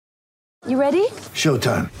You ready?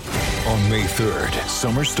 Showtime. On May 3rd,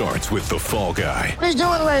 summer starts with The Fall Guy. Let's do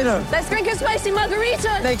it later. Let's drink a spicy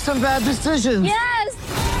margarita. Make some bad decisions. Yes!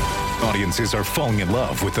 Audiences are falling in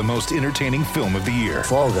love with the most entertaining film of the year.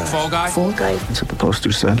 Fall Guy. Fall Guy? Fall guy. That's what the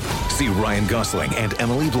poster said. See Ryan Gosling and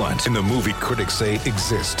Emily Blunt in the movie critics say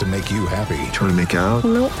exists to make you happy. Trying to make it out?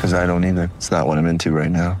 Nope. Because I don't either. It's not what I'm into right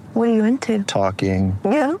now. What are you into? Talking.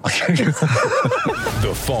 Yeah.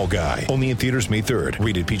 The Fall Guy. Only in theaters May 3rd.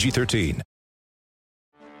 Rated PG-13.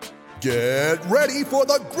 Get ready for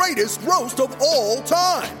the greatest roast of all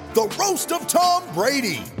time. The Roast of Tom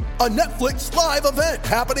Brady. A Netflix live event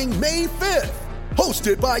happening May 5th.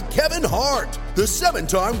 Hosted by Kevin Hart. The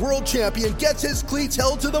 7-time world champion gets his cleats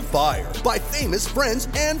held to the fire by famous friends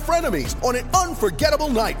and frenemies on an unforgettable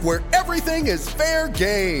night where everything is fair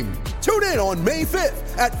game. Tune in on May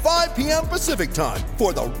 5th at 5 p.m. Pacific time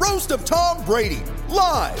for the Roast of Tom Brady.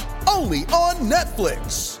 Live only on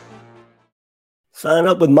Netflix. Sign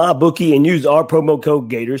up with MyBookie and use our promo code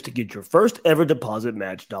Gators to get your first ever deposit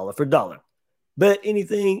match dollar for dollar. Bet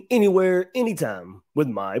anything, anywhere, anytime with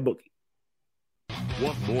MyBookie.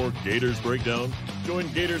 Want more Gators Breakdown? Join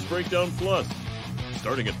Gators Breakdown Plus.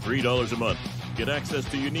 Starting at $3 a month, get access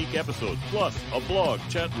to unique episodes, plus a blog,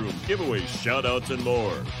 chat room, giveaways, shout-outs, and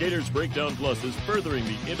more. Gators Breakdown Plus is furthering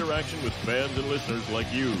the interaction with fans and listeners like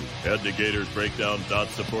you. Head to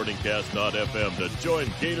GatorsBreakdown.supportingcast.fm to join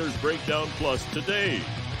Gators Breakdown Plus today.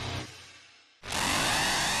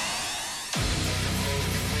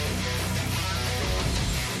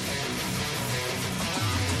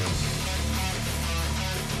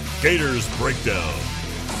 Gators Breakdown,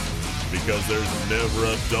 because there's never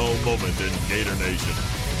a dull moment in Gator Nation.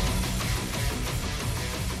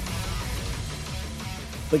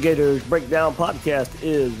 The Gators Breakdown podcast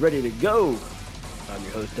is ready to go. I'm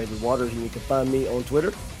your host, David Waters, and you can find me on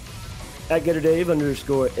Twitter at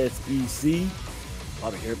GatorDave_SEC.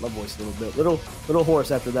 Probably hear my voice a little bit. Little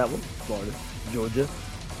hoarse after that one. Florida, Georgia.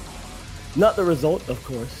 Not the result, of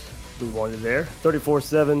course. We wanted there.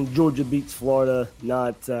 34-7. Georgia beats Florida.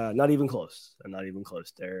 Not even close. Not even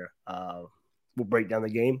close there. We'll break down the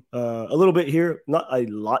game a little bit here. Not a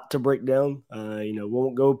lot to break down. We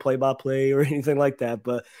won't go play by play or anything like that.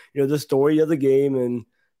 But the story of the game, and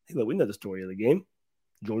hey, look, we know the story of the game.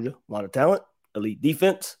 Georgia, a lot of talent, elite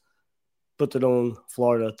defense. Puts it on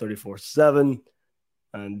Florida 34-7.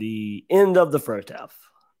 And the end of the first half.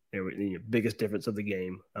 The biggest difference of the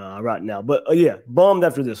game right now. But bummed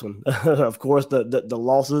after this one. Of course, the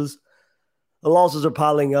losses are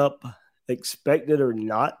piling up, expected or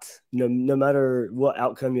not. No matter what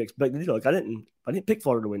outcome you expected. I didn't pick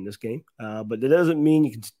Florida to win this game, but that doesn't mean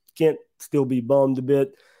you can't still be bummed a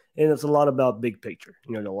bit. And it's a lot about big picture.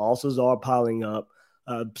 The losses are piling up.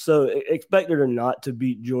 So expected or not to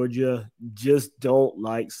beat Georgia, just don't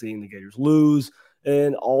like seeing the Gators lose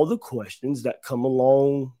and all the questions that come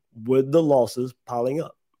along with the losses piling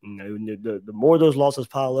up. The more those losses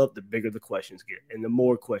pile up, the bigger the questions get, and the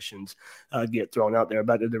more questions get thrown out there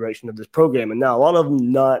about the direction of this program. And now a lot of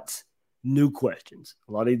them not new questions.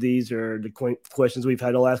 A lot of these are the questions we've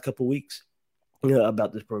had the last couple of weeks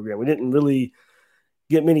about this program. We didn't really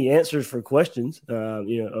get many answers for questions. A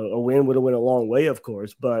win would have went a long way, of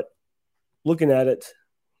course, but looking at it,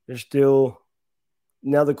 there's still –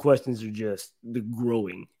 now the questions are just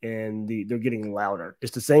growing, and they're getting louder.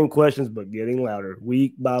 It's the same questions, but getting louder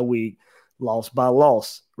week by week, loss by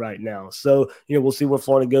loss right now. So, we'll see where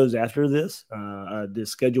Florida goes after this. The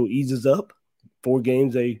schedule eases up. 4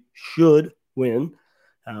 games they should win,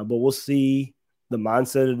 but we'll see the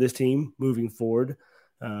mindset of this team moving forward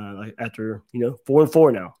after,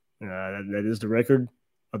 4-4 now. That is the record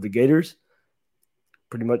of the Gators.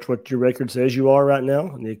 Pretty much what your record says you are right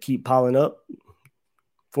now, and they keep piling up.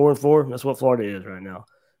 4-4, that's what Florida is right now.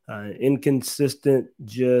 Inconsistent,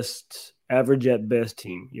 just average at best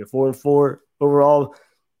team. 4-4 overall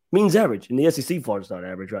means average. In the SEC, Florida's not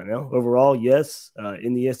average right now. Overall, yes.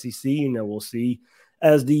 In the SEC, we'll see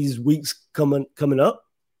as these weeks coming up.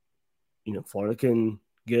 Florida can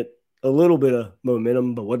get a little bit of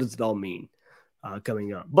momentum, but what does it all mean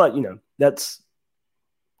coming up? But that's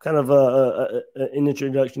kind of an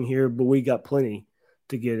introduction here. But we got plenty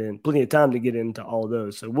of time to get into all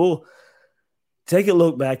those. So we'll take a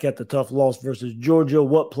look back at the tough loss versus Georgia,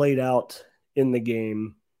 what played out in the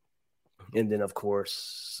game, and then, of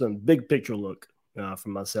course, some big picture look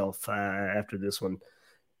from myself after this one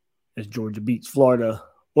as Georgia beats Florida.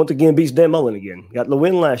 Once again, beats Dan Mullen again. Got the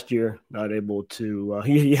win last year, not able to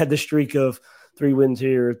he had the streak of 3 wins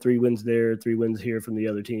here, 3 wins there, 3 wins here from the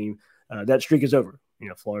other team. That streak is over.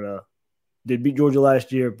 Florida did beat Georgia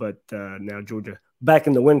last year, but now Georgia back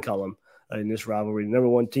in the win column in this rivalry. The number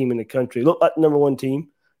one team in the country. Look like the number one team,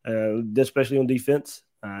 especially on defense.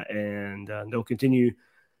 And they'll continue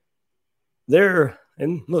there.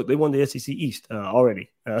 And look, they won the SEC East already.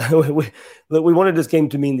 We wanted this game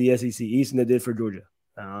to mean the SEC East, and they did for Georgia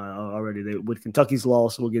already. With Kentucky's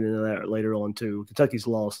loss, we'll get into that later on too. Kentucky's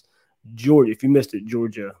loss, Georgia, if you missed it,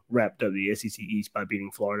 Georgia wrapped up the SEC East by beating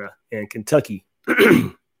Florida, and Kentucky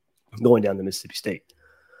going down to Mississippi State.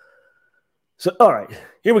 So, all right,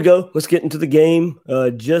 here we go. Let's get into the game.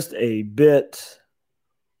 Just a bit.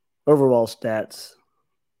 Overall stats,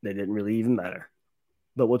 they didn't really even matter.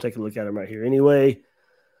 But we'll take a look at them right here. Anyway,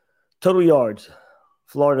 total yards,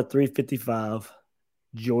 Florida 355,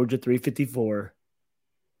 Georgia 354.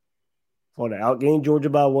 Florida outgained Georgia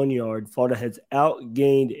by 1 yard. Florida has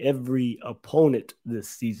outgained every opponent this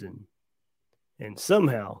season and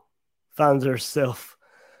somehow finds a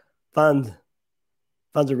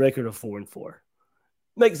record of 4-4.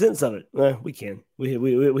 Make sense of it. We can. We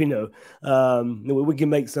know. We can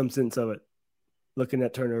make some sense of it. Looking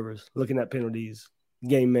at turnovers, looking at penalties,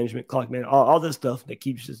 game management, clock management, all this stuff that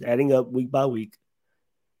keeps just adding up week by week.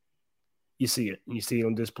 You see it. And you see it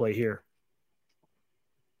on display here.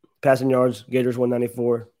 Passing yards, Gators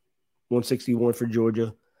 194, 161 for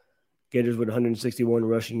Georgia. Gators with 161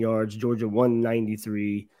 rushing yards, Georgia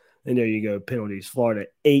 193. And there you go, penalties. Florida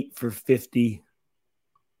 8 for 50.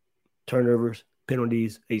 Turnovers,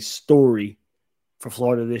 penalties, a story for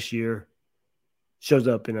Florida this year. Shows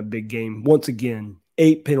up in a big game. Once again,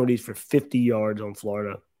 8 penalties for 50 yards on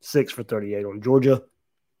Florida, 6 for 38 on Georgia.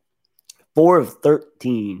 4 of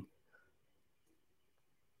 13.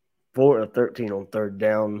 4 of 13 on third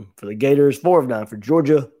down for the Gators. 4 of 9 for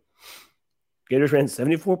Georgia. Gators ran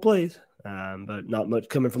 74 plays, but not much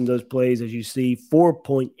coming from those plays. As you see,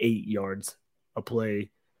 4.8 yards a play.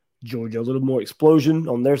 Georgia, a little more explosion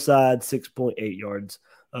on their side, 6.8 yards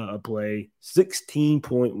a play,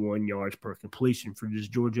 16.1 yards per completion for this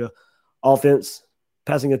Georgia offense.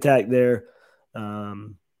 Passing attack there,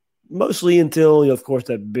 mostly until, of course,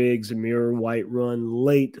 that big Zamir White run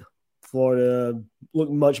late. Florida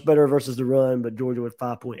looked much better versus the run, but Georgia with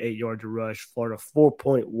 5.8 yards a rush. Florida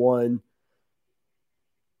 4.1.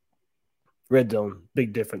 Red zone,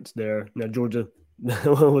 big difference there. Now, Georgia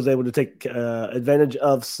was able to take advantage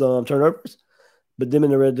of some turnovers, but them in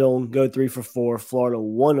the red zone go 3 for 4. Florida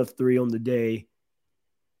 1 of 3 on the day.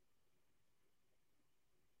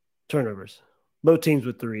 Turnovers. Both teams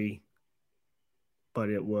with 3, but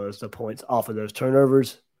it was the points off of those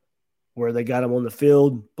turnovers where they got them on the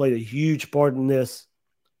field. Played a huge part in this.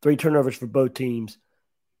 3 turnovers for both teams.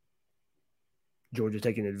 Georgia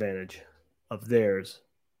taking advantage of theirs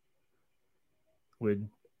with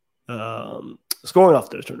scoring off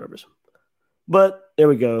those turnovers. But there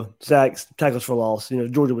we go. Sacks, tackles for loss.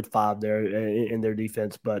 Georgia with 5 there in their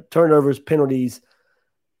defense. But turnovers, penalties,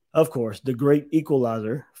 of course, the great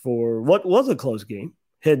equalizer for what was a close game,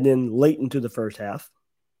 heading in late into the first half.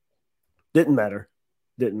 Didn't matter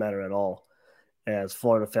at all, as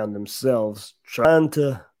Florida found themselves trying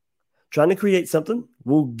to create something.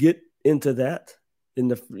 We'll get into that in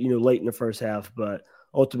the late in the first half, but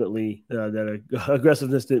ultimately that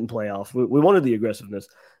aggressiveness didn't play off. We wanted the aggressiveness,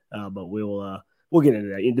 but we'll get into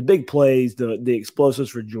that. The big plays, the explosives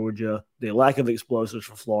for Georgia, the lack of explosives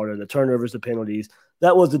for Florida, the turnovers, the penalties,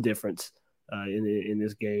 that was the difference in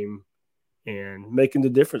this game, and making the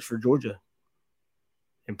difference for Georgia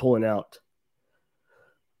and pulling out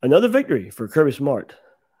another victory for Kirby Smart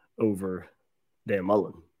over Dan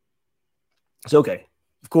Mullen. It's okay.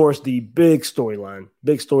 Of course, the big storyline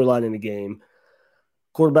in the game,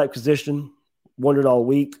 quarterback position, wondered all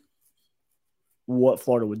week what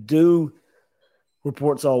Florida would do.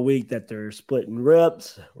 Reports all week that they're splitting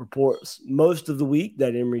reps. Reports most of the week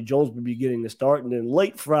that Emory Jones would be getting the start. And then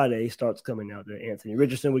late Friday starts coming out that Anthony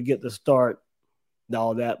Richardson would get the start.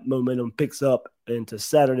 All that momentum picks up into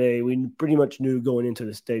Saturday. We pretty much knew going into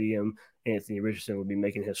the stadium Anthony Richardson would be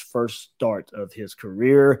making his first start of his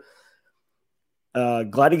career.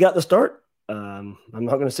 Glad he got the start. I'm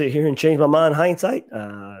not going to sit here and change my mind in hindsight.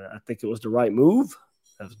 I think it was the right move.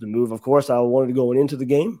 That was the move, of course, I wanted going into the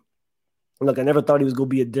game. Look, I never thought he was going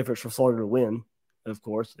to be a difference for Florida to win, of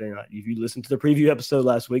course. And if you listened to the preview episode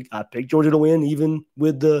last week, I picked Georgia to win, even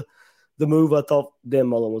with the move I thought Dan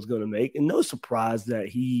Mullen was going to make. And no surprise that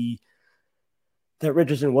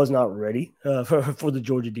Richardson was not ready for the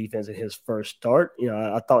Georgia defense in his first start.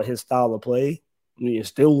 I thought his style of play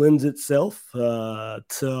still lends itself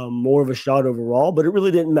to more of a shot overall, but it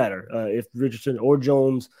really didn't matter if Richardson or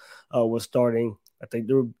Jones was starting. I think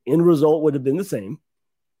the end result would have been the same.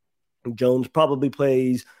 Jones probably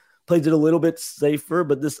plays it a little bit safer,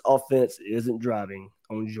 but this offense isn't driving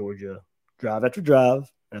on Georgia drive after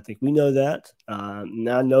drive. I think we know that.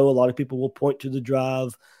 Now I know a lot of people will point to the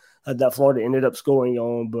drive that Florida ended up scoring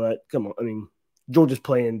on, but come on. I mean, Georgia's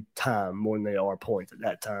playing time more than they are points at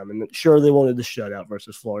that time. And sure, they wanted the shutout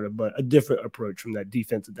versus Florida, but a different approach from that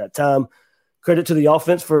defense at that time. Credit to the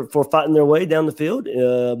offense for fighting their way down the field.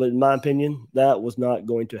 But in my opinion, that was not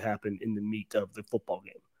going to happen in the meat of the football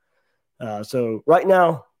game. So right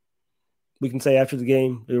now, we can say after the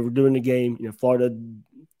game, we're doing the game, Florida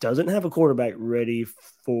doesn't have a quarterback ready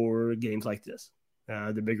for games like this.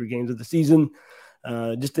 The bigger games of the season,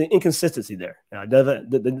 just the inconsistency there.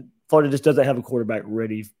 Florida just doesn't have a quarterback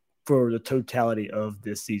ready for the totality of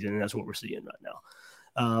this season, and that's what we're seeing right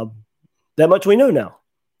now. That much we know now,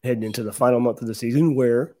 heading into the final month of the season,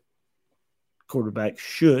 where quarterback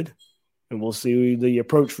should, and we'll see the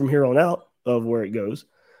approach from here on out of where it goes.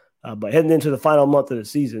 But heading into the final month of the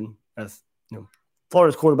season,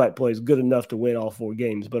 Florida's quarterback play is good enough to win all 4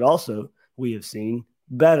 games, but also we have seen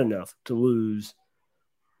bad enough to lose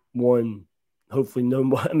one. Hopefully no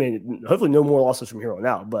more losses from here on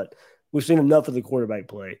out, but we've seen enough of the quarterback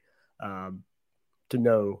play to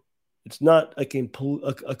know it's not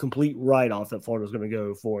a complete write-off that Florida's going to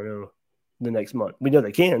go 4-0 the next month. We know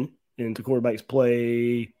they can, and the quarterbacks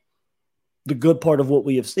play the good part of what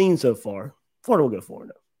we have seen so far. Florida will go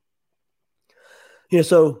 4-0.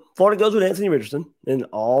 So Florida goes with Anthony Richardson, and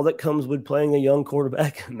all that comes with playing a young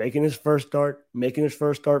quarterback, making his first start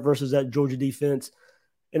versus that Georgia defense.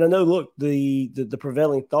 And I know, look, the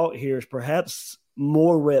prevailing thought here is perhaps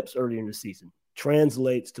more reps earlier in the season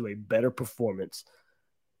translates to a better performance,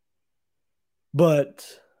 but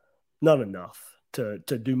not enough to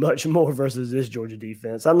do much more versus this Georgia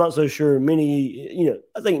defense. I'm not so sure.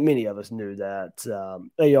 I think many of us knew that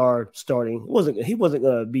AR starting he wasn't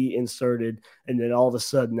going to be inserted, and then all of a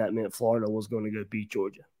sudden that meant Florida was going to go beat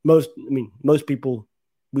Georgia. Most people,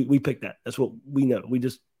 we picked that. That's what we know. We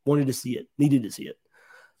just wanted to see it, needed to see it.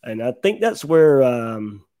 And I think that's where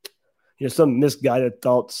some misguided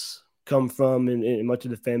thoughts come from in much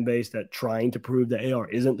of the fan base, that trying to prove that AR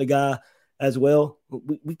isn't the guy as well.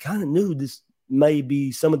 We kind of knew this may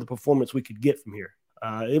be some of the performance we could get from here.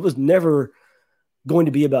 It was never going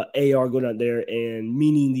to be about AR going out there and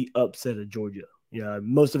meaning the upset of Georgia.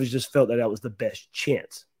 Most of us just felt that was the best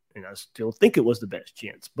chance, and I still think it was the best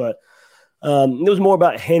chance. But it was more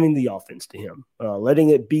about handing the offense to him, letting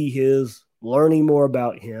it be his, learning more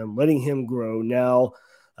about him, letting him grow. Now,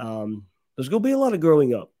 there's going to be a lot of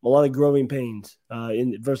growing up, a lot of growing pains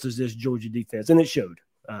versus this Georgia defense, and it showed.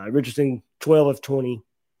 Richardson, 12 of 20,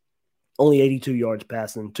 only 82 yards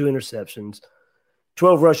passing, 2 interceptions,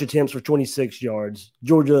 12 rush attempts for 26 yards.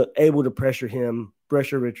 Georgia able to pressure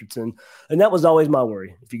Richardson, and that was always my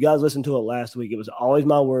worry. If you guys listened to it last week, it was always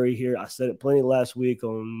my worry here. I said it plenty last week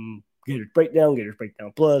on Gators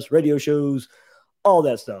Breakdown Plus, radio shows, all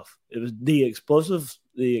that stuff. It was the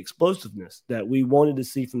explosiveness that we wanted to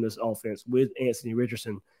see from this offense with Anthony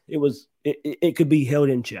Richardson. It could be held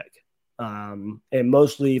in check, and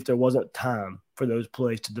mostly if there wasn't time for those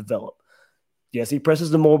plays to develop. Yes, he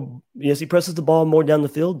presses the ball more down the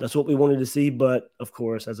field. That's what we wanted to see. But of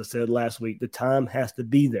course, as I said last week, the time has to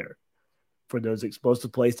be there for those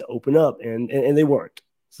explosive plays to open up, and they weren't.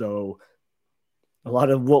 So a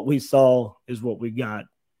lot of what we saw is what we got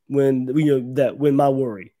when my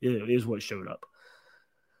worry is what showed up.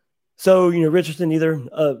 So Richardson either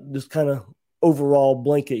this kind of overall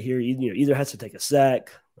blanket here, either has to take a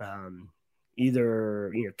sack,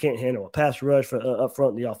 either can't handle a pass rush up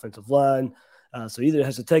front in the offensive line. So either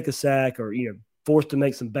has to take a sack or, forced to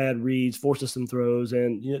make some bad reads, forces some throws.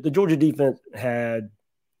 And, the Georgia defense had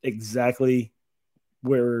exactly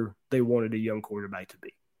where they wanted a young quarterback to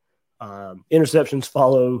be. Interceptions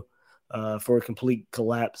follow for a complete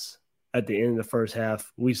collapse at the end of the first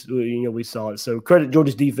half. We saw it. So credit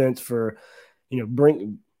Georgia's defense for,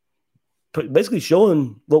 basically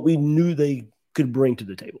showing what we knew they could bring to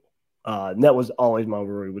the table. And that was always my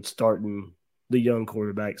worry with starting the young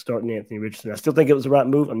quarterback, starting Anthony Richardson. I still think it was the right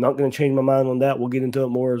move. I'm not going to change my mind on that. We'll get into it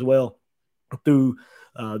more as well through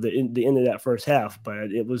the end of that first half.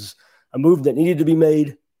 But it was a move that needed to be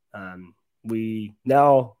made. We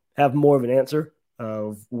now have more of an answer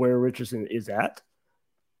of where Richardson is at.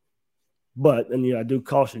 But, I do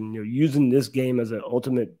caution, using this game as an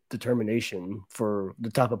ultimate determination for the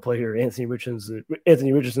type of player Anthony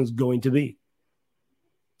Richardson's going to be.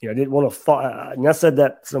 I didn't want to fall, and I said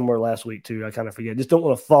that somewhere last week too. I kind of forget. Just don't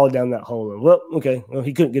want to fall down that hole. And,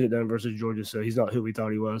 he couldn't get it done versus Georgia, so he's not who we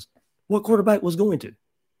thought he was. What quarterback was going to?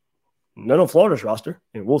 Not on Florida's roster.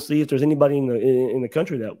 And we'll see if there's anybody in the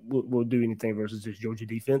country that will do anything versus this Georgia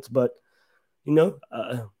defense. But,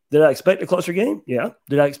 Did I expect a closer game? Yeah.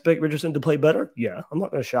 Did I expect Richardson to play better? Yeah. I'm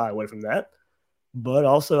not going to shy away from that. But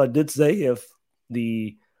also I did say if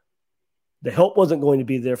the help wasn't going to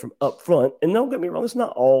be there from up front, and don't get me wrong, it's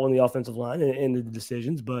not all on the offensive line and the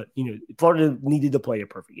decisions, but, Florida needed to play a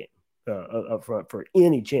perfect game up front for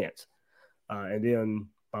any chance. And then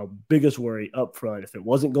my biggest worry up front, if it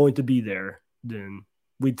wasn't going to be there, then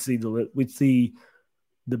we'd see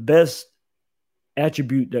the best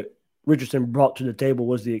attribute that Richardson brought to the table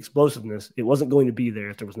was the explosiveness. It wasn't going to be there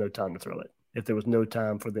if there was no time to throw it, if there was no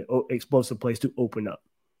time for the explosive plays to open up.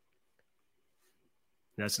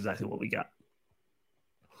 That's exactly what we got.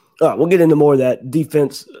 All right, we'll get into more of that.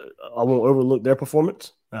 Defense, I won't overlook their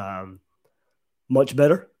performance. Much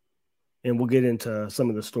better. And we'll get into some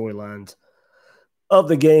of the storylines of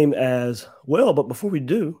the game as well. But before we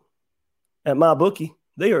do, at MyBookie,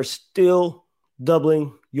 they are still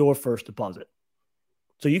doubling your first deposit.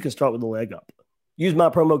 So you can start with a leg up. Use my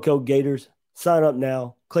promo code Gators. Sign up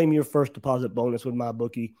now. Claim your first deposit bonus with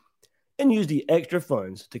MyBookie. And use the extra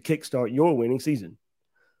funds to kickstart your winning season.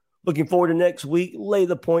 Looking forward to next week. Lay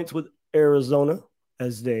the points with Arizona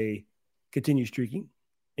as they continue streaking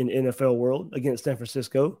in the NFL world against San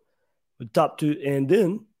Francisco. With top two, and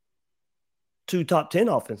then two top 10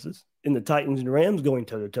 offenses in the Titans and Rams going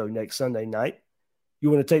toe-to-toe next Sunday night.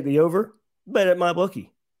 You want to take the over? Bet at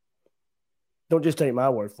MyBookie. Don't just take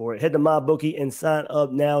my word for it. Head to MyBookie and sign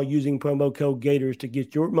up now using promo code Gators to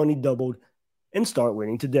get your money doubled and start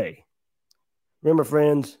winning today. Remember,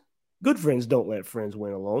 friends, good friends don't let friends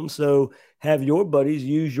win alone. So have your buddies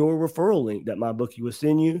use your referral link that MyBookie will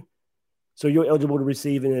send you, so you're eligible to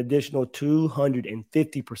receive an additional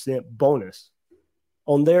 250% bonus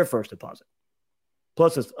on their first deposit.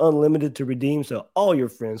 Plus, it's unlimited to redeem, so all your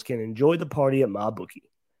friends can enjoy the party at MyBookie.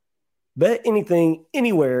 Bet anything,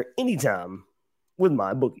 anywhere, anytime with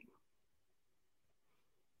MyBookie.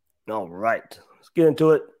 All right, let's get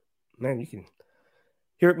into it. Man, you can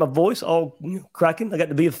hear it, my voice all cracking. I got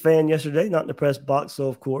to be a fan yesterday, not in the press box, so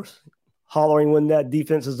of course, hollering when that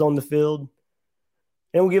defense is on the field.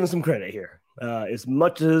 And we'll give them some credit here. As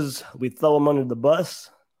much as we throw them under the bus,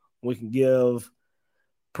 we can give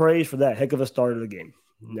praise for that heck of a start of the game.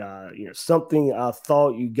 Something I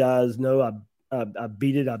thought you guys know, I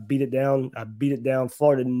beat it down.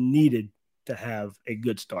 Florida needed to have a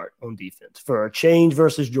good start on defense. For a change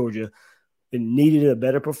versus Georgia, it needed a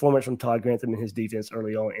better performance from Todd Grantham and his defense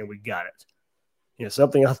early on, and we got it.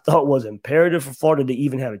 Something I thought was imperative for Florida to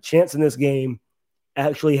even have a chance in this game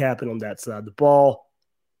actually happened on that side of the ball.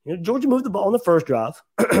 Georgia moved the ball on the first drive.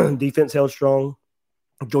 Defense held strong.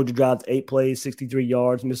 Georgia drives 8 plays, 63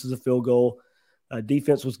 yards, misses a field goal.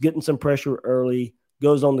 Defense was getting some pressure early,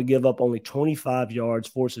 goes on to give up only 25 yards,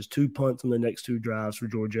 forces 2 punts on the next 2 drives for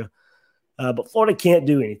Georgia. But Florida can't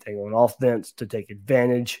do anything on offense to take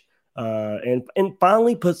advantage and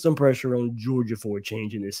finally put some pressure on Georgia for a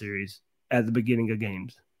change in this series at the beginning of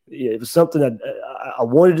games. It was something that I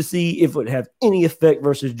wanted to see if it would have any effect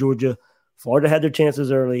versus Georgia. Florida had their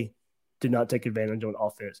chances early, did not take advantage on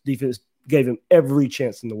offense. Defense gave him every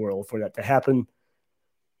chance in the world for that to happen.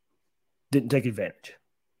 Didn't take advantage.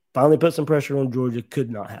 Finally put some pressure on Georgia, could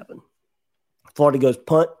not happen. Florida goes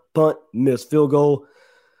punt, miss field goal.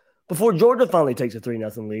 Before Georgia finally takes a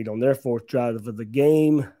 3-0 lead on their fourth drive of the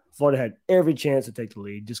game, Florida had every chance to take the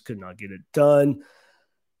lead, just could not get it done.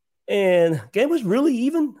 And game was really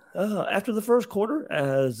even after the first quarter,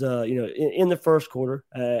 as in the first quarter.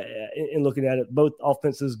 In looking at it, both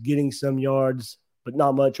offenses getting some yards, but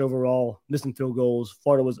not much overall. Missing field goals.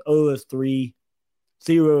 Florida was 0 of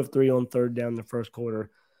 3 on third down in the first quarter,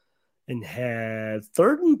 and had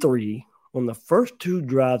 3rd and 3 on the first 2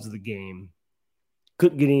 drives of the game.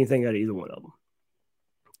 Couldn't get anything out of either one of them.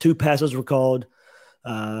 2 passes were called.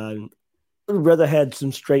 Rather had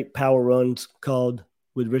some straight power runs called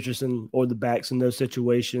with Richardson or the backs in those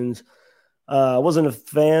situations. I wasn't a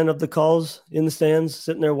fan of the calls in the stands,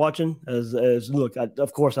 sitting there watching.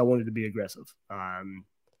 Of course, I wanted to be aggressive.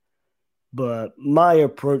 But my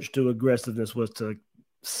approach to aggressiveness was to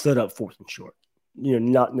set up 4th and short,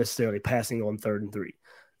 not necessarily passing on 3rd and 3.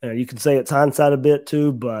 You can say it's hindsight a bit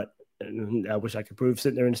too, but I wish I could prove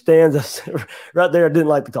sitting there in the stands. Right there, I didn't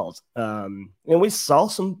like the calls. And we saw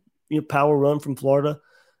some power run from Florida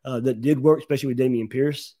that did work, especially with Dameon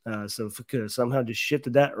Pierce. So if we could have somehow just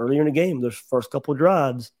shifted that earlier in the game, those first couple of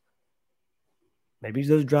drives, maybe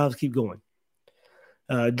those drives keep going.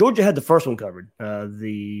 Georgia had the first one covered.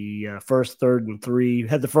 The first 3rd and 3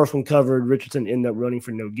 had the first one covered. Richardson ended up running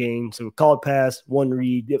for no gain. So called pass, 1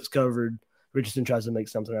 read, it was covered. Richardson tries to make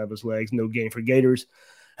something out of his legs, no gain for Gators.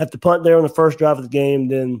 Have to punt there on the first drive of the game.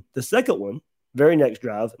 Then the second one, very next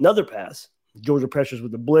drive, another pass, Georgia pressures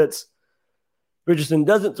with the blitz. Richardson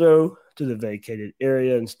doesn't throw to the vacated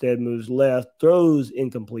area. Instead moves left, throws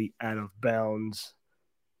incomplete out of bounds.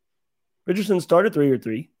 Richardson started 3 or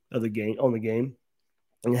 3 of the game on the game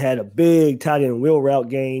and had a big tight end wheel route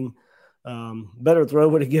gain. Better throw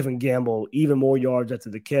would have given Gamble even more yards after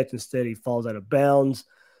the catch. Instead, he falls out of bounds.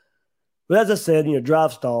 But as I said,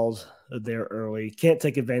 drive stalls there early. Can't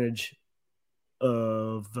take advantage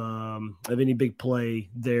of any big play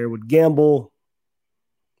there with Gamble.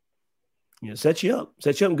 Sets you up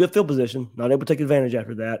in good field position. Not able to take advantage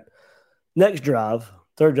after that. Next drive,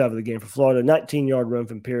 third drive of the game for Florida, 19-yard run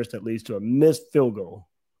from Pierce that leads to a missed field goal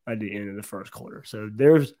at the end of the first quarter. So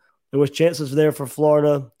there was chances there for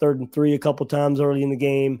Florida, 3rd and 3 a couple times early in the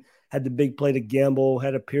game. Had the big play to Gamble,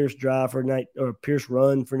 had a Pierce drive or Pierce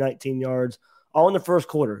run for 19 yards, all in the first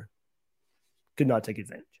quarter. Could not take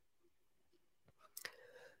advantage.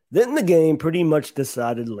 Then the game pretty much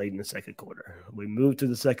decided late in the second quarter. We moved to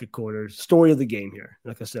the second quarter. Story of the game here.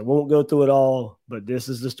 Like I said, we won't go through it all, but this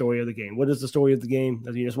is the story of the game. What is the story of the game?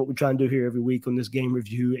 That's what we try and do here every week on this game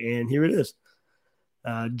review, and here it is.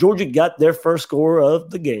 Georgia got their first score of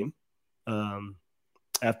the game.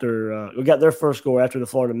 After the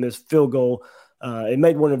Florida missed field goal. It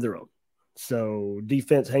made one of their own. So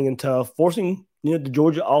defense hanging tough, forcing the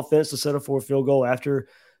Georgia offense to settle for a field goal after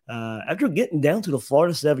getting down to the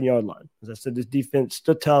Florida 7-yard line. As I said, this defense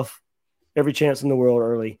stood tough, every chance in the world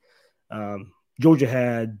early. Georgia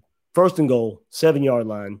had 1st and goal, 7-yard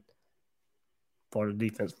line. Florida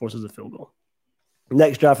defense forces a field goal.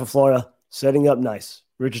 Next drive for Florida, setting up nice.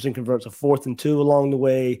 Richardson converts a 4th and 2 along the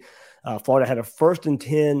way. Florida had a 1st and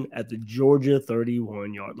 10 at the Georgia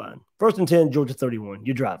 31-yard line. 1st and 10, Georgia 31.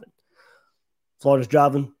 You're driving. Florida's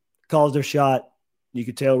driving, calls their shot. You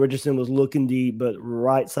could tell Richardson was looking deep, but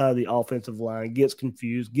right side of the offensive line, gets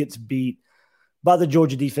confused, gets beat by the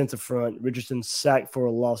Georgia defensive front. Richardson sacked for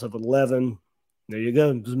a loss of 11. There you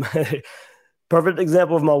go. Perfect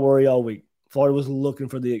example of my worry all week. Florida was looking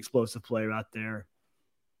for the explosive play right there.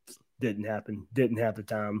 Didn't happen. Didn't have the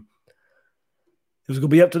time. It was going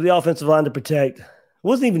to be up to the offensive line to protect. It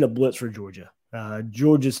wasn't even a blitz for Georgia.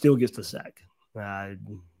 Georgia still gets the sack.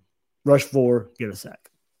 Rush 4, get a sack.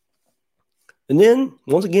 And then,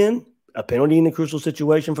 once again, a penalty in a crucial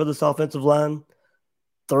situation for this offensive line.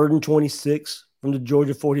 3rd and 26 from the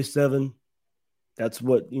Georgia 47. That's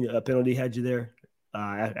what, a penalty had you there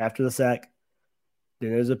after the sack.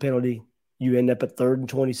 Then there's a penalty. You end up at 3rd and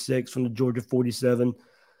 26 from the Georgia 47.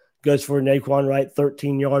 Goes for a Naquan Wright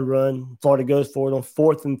 13-yard run. Florida goes for it on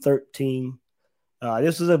 4th and 13.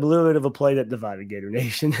 This was a little bit of a play that divided Gator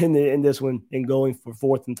Nation in this one, in going for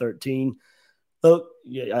 4th and 13. Look,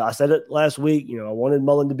 I said it last week. I wanted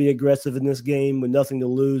Mullen to be aggressive in this game with nothing to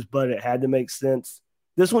lose, but it had to make sense.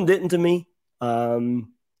 This one didn't to me.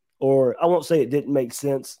 Or I won't say it didn't make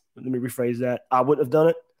sense. Let me rephrase that. I wouldn't have done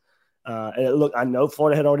it. And look, I know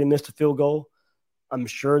Florida had already missed a field goal. I'm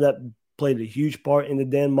sure that played a huge part in the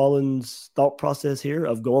Dan Mullen's thought process here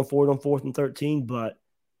of going for it on 4th and 13, but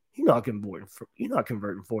you're not converting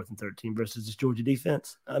 4th and 13 versus this Georgia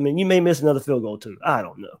defense. I mean, you may miss another field goal too. I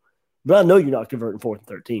don't know. But I know you're not converting 4th and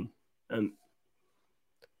 13.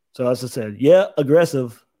 So as I said,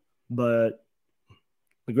 aggressive, but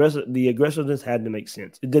the aggressiveness had to make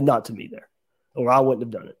sense. It did not to me there, or I wouldn't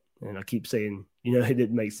have done it. And I keep saying, it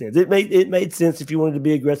didn't make sense. It made sense if you wanted to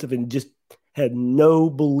be aggressive and just had no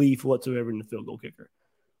belief whatsoever in the field goal kicker.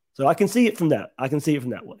 So I can see it from that. I can see it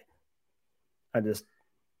from that way. I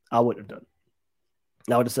wouldn't have done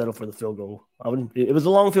it. I would have settled for the field goal. It was a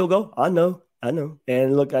long field goal. I know.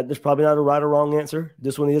 And look, there's probably not a right or wrong answer.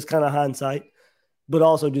 This one is kind of hindsight, but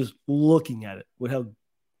also just looking at it with how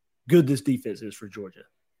good this defense is for Georgia.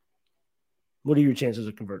 What are your chances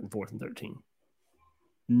of converting 4th and 13?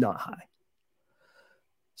 Not high.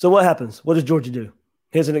 So what happens? What does Georgia do?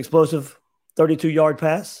 Hits an explosive 32-yard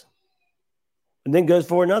pass and then goes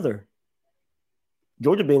for another.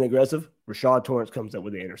 Georgia being aggressive, Rashad Torrance comes up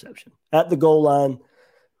with the interception at the goal line.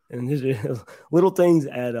 And his little things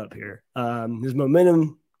add up here. His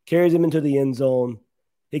momentum carries him into the end zone.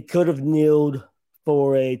 He could have kneeled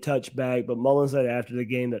for a touchback, but Mullen said after the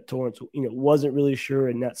game that Torrance, wasn't really sure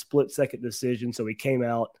in that split-second decision, so he came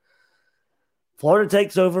out. Florida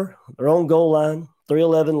takes over their own goal line.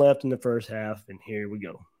 3:11 left in the first half, and here we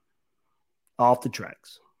go. Off the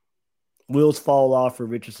tracks. Wheels fall off for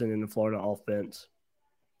Richardson in the Florida offense.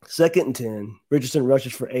 2nd and 10. Richardson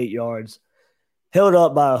rushes for 8 yards. Held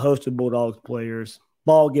up by a host of Bulldogs players.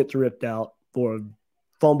 Ball gets ripped out for a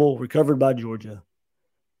fumble recovered by Georgia.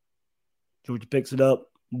 Georgia picks it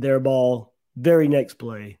up. Their ball. Very next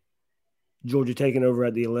play. Georgia taking over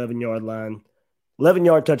at the 11-yard line.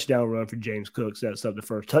 11-yard touchdown run for James Cook. Sets up the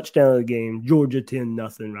first touchdown of the game. Georgia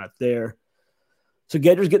 10-0 right there. So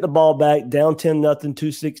Gators get the ball back, down 10-0,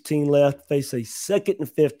 2:16 left, face a 2nd and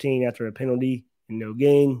 15 after a penalty and no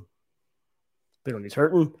gain. Penalty's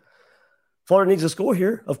hurting. Florida needs a score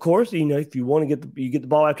here, of course. You know, if you want to get the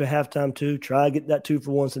ball after halftime too, try to get that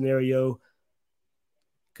 2-for-1 scenario.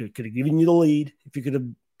 Could have given you the lead if you could have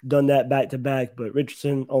done that back-to-back, but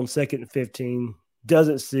Richardson on 2nd and 15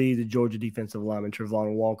 doesn't see the Georgia defensive lineman,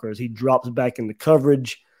 Trevon Walker, as he drops back into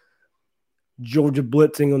coverage. Georgia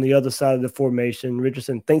blitzing on the other side of the formation.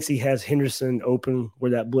 Richardson thinks he has Henderson open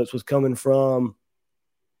where that blitz was coming from.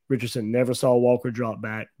 Richardson never saw Walker drop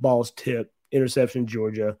back. Ball's tipped. Interception,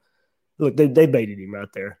 Georgia. Look, they baited him right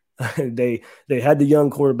there. They had the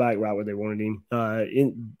young quarterback right where they wanted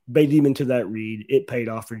him. Baited him into that read. It paid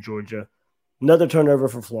off for Georgia. Another turnover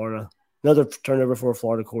for Florida. Another turnover for a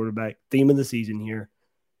Florida quarterback. Theme of the season here.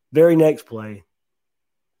 Very next play,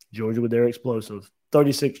 Georgia with their explosive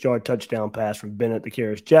 36-yard touchdown pass from Bennett to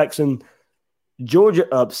Karis Jackson. Georgia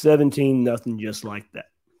up 17-0 just like that.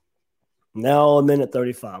 Now a minute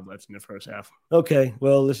 35 left in the first half. Okay,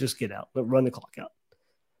 well, let's just get out. Let's run the clock out.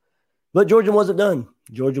 But Georgia wasn't done.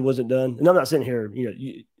 Georgia wasn't done. And I'm not sitting here,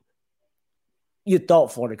 you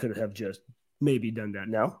thought Florida could have just maybe done that.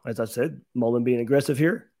 Now, as I said, Mullen being aggressive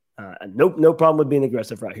here. No problem with being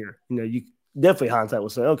aggressive right here. You definitely hindsight will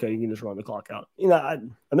say, okay, you can just run the clock out. A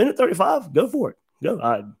minute 35, go for it.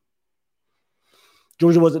 Go.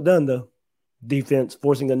 Georgia wasn't done, though. Defense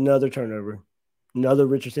forcing another turnover, another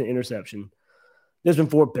Richardson interception. This one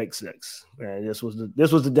for pick six. And this was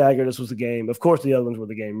the dagger. This was the game. Of course, the other ones were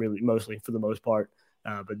the game, really, mostly for the most part.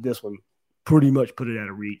 But this one pretty much put it out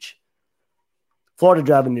of reach. Florida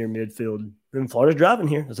driving near midfield. And Florida's driving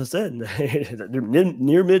here, as I said. They're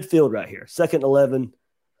near midfield right here. 2nd and 11.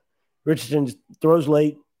 Richardson just throws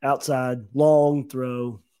late, outside, long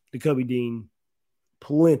throw. Jacoby Dean,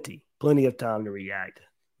 plenty of time to react.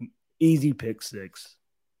 Easy pick six.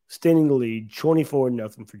 Extending the lead,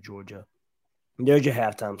 24-0 for Georgia. And there's your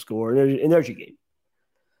halftime score, and there's your game.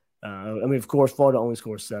 Of course, Florida only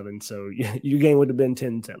scored 7, so your game would have been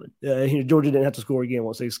 10-7. Georgia didn't have to score again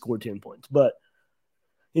once they scored 10 points. But,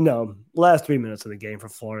 last 3 minutes of the game for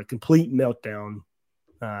Florida, complete meltdown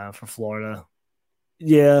for Florida.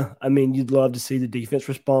 Yeah, you'd love to see the defense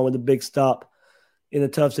respond with a big stop in a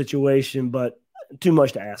tough situation, but too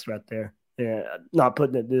much to ask right there. Yeah, not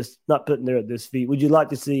putting there at this feat. Would you like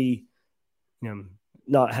to see,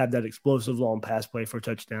 not have that explosive long pass play for a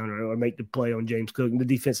touchdown or make the play on James Cook and the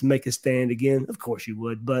defense make a stand again? Of course you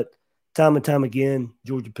would, but time and time again,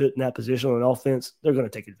 Georgia put in that position on offense, they're going to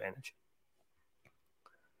take advantage.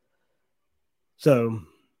 So,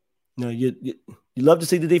 you love to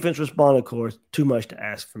see the defense respond, of course. Too much to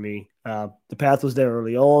ask for me. The path was there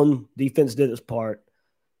early on. Defense did its part.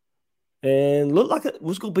 And looked like it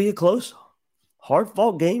was going to be a close,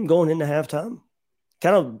 hard-fought game going into halftime.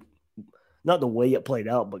 Kind of not the way it played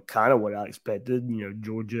out, but kind of what I expected.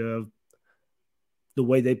 Georgia, the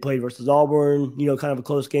way they played versus Auburn, kind of a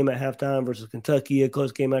close game at halftime versus Kentucky, a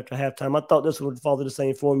close game after halftime. I thought this would follow the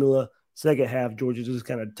same formula. Second half, Georgia just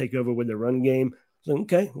kind of take over with their run game. So,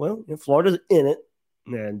 okay, well, Florida's in it.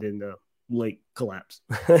 And then the late collapse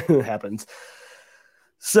happens.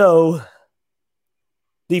 So,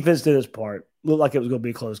 defense did its part. Looked like it was going to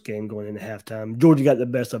be a close game going into halftime. Georgia got the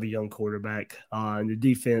best of a young quarterback. And the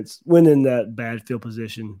defense went in that bad field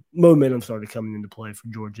position. Momentum started coming into play for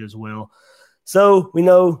Georgia as well. So, we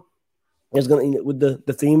know it's going to, with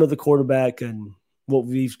the theme of the quarterback and what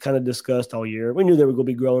we've kind of discussed all year, we knew there were going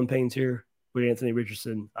to be growing pains here with Anthony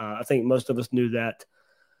Richardson. I think most of us knew that.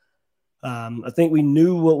 I think we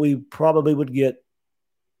knew what we probably would get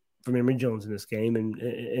from Emory Jones in this game.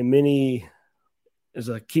 And many, as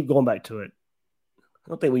I keep going back to it, I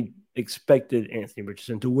don't think we expected Anthony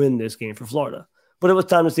Richardson to win this game for Florida. But it was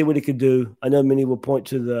time to see what he could do. I know many will point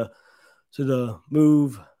to the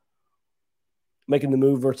move, making the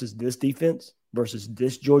move versus this defense, versus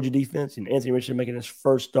this Georgia defense, and Anthony Richardson making his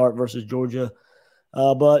first start versus Georgia.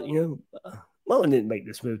 But, Mullen didn't make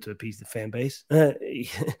this move to appease the fan base.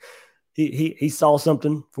 He saw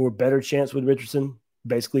something for a better chance with Richardson,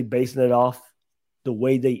 basically basing it off the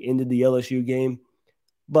way they ended the LSU game.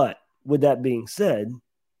 But with that being said,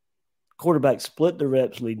 quarterback split the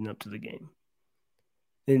reps leading up to the game.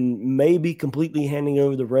 And maybe completely handing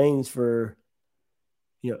over the reins for,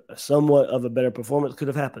 somewhat of a better performance could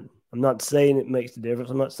have happened. I'm not saying it makes the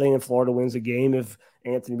difference. I'm not saying if Florida wins the game if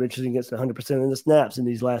Anthony Richardson gets 100% of the snaps in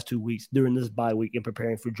these last 2 weeks during this bye week and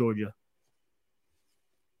preparing for Georgia.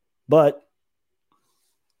 But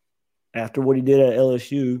after what he did at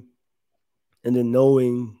LSU, and then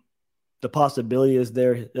knowing The possibility is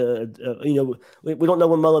there. We don't know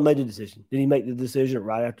when Mullen made the decision. Did he make the decision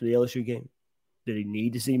right after the LSU game? Did he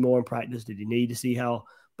need to see more in practice? Did he need to see how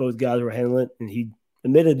both guys were handling it? And he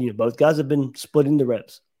admitted, both guys have been splitting the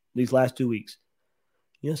reps these last 2 weeks.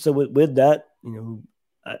 So with that,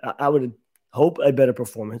 I would hope a better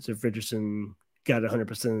performance if Richardson got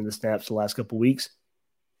 100% of the snaps the last couple of weeks.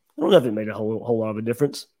 I don't know if it made a whole lot of a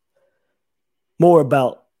difference. More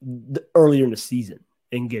about earlier in the season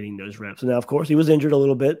and getting those reps. And now, of course, he was injured a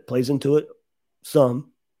little bit, plays into it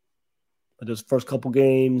some. But those first couple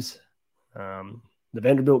games, the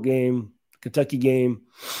Vanderbilt game, Kentucky game,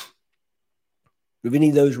 if any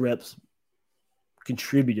of those reps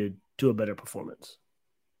contributed to a better performance.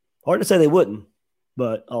 Hard to say they wouldn't,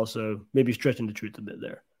 but also maybe stretching the truth a bit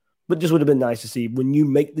there. But just would have been nice to see when you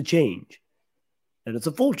make the change, and it's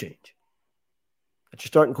a full change, that your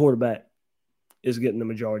starting quarterback is getting the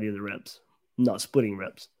majority of the reps, not splitting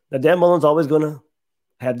reps. Now, Dan Mullen's always going to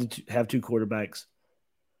have two quarterbacks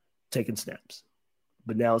taking snaps,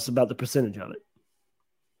 but now it's about the percentage of it.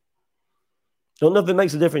 Don't know if it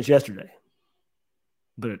makes a difference yesterday,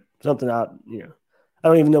 but something I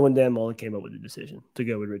don't even know when Dan Mullen came up with the decision to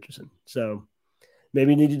go with Richardson. So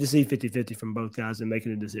maybe he needed to see 50-50 from both guys in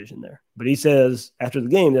making a decision there. But he says after the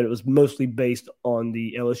game that it was mostly based on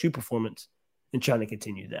the LSU performance and trying to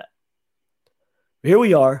continue that. Here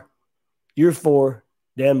we are, year 4,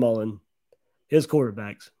 Dan Mullen, his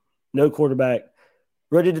quarterbacks, no quarterback,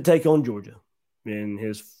 ready to take on Georgia in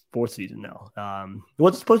his 4th season now. It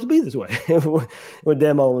wasn't supposed to be this way when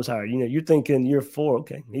Dan Mullen was hired. You're thinking year 4,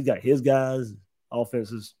 okay, he's got his guys,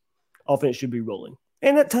 offense should be rolling.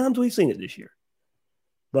 And at times we've seen it this year,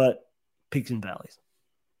 but peaks and valleys.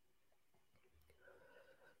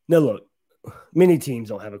 Now, look, many teams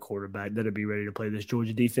don't have a quarterback that'll be ready to play this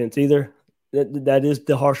Georgia defense either. That is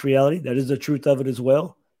the harsh reality. That is the truth of it as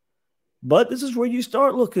well. But this is where you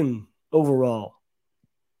start looking overall,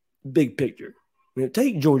 big picture.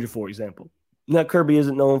 Take Georgia, for example. Now, Kirby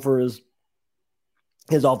isn't known for his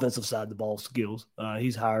offensive side of the ball skills.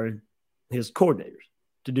 He's hired his coordinators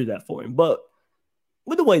to do that for him. But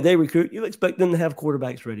with the way they recruit, you expect them to have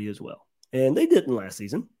quarterbacks ready as well. And they didn't last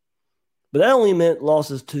season. But that only meant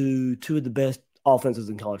losses to two of the best offenses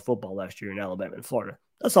in college football last year in Alabama and Florida.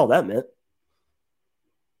 That's all that meant.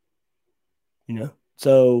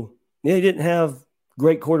 So he didn't have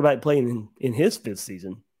great quarterback playing in his 5th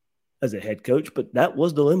season as a head coach, but that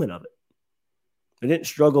was the limit of it. They didn't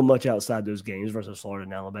struggle much outside those games versus Florida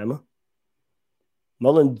and Alabama.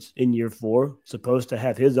 Mullen's in year 4, supposed to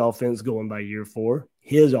have his offense going by year 4,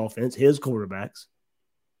 his offense, his quarterbacks.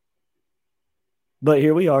 But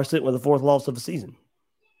here we are sitting with the 4th loss of the season.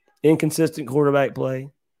 Inconsistent quarterback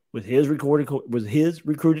play with his recruited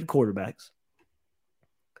quarterbacks.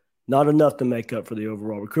 Not enough to make up for the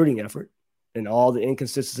overall recruiting effort and all the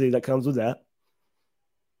inconsistency that comes with that.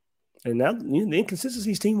 And now the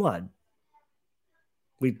inconsistency is team-wide.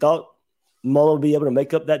 We thought Mullen would be able to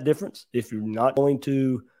make up that difference if you're not going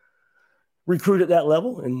to recruit at that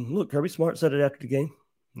level. And look, Kirby Smart said it after the game.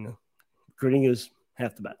 Recruiting is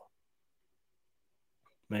half the battle.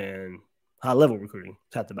 And high-level recruiting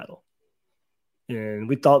is half the battle. And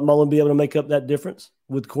we thought Mullen would be able to make up that difference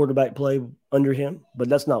with quarterback play under him, but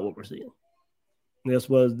that's not what we're seeing.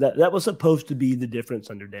 That was supposed to be the difference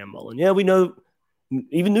under Dan Mullen. Yeah, we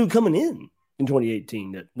even knew coming in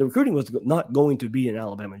 2018 that the recruiting was not going to be an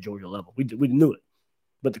Alabama and Georgia level. We knew it,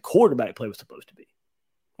 but the quarterback play was supposed to be.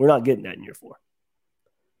 We're not getting that in year 4,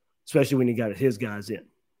 especially when he got his guys in.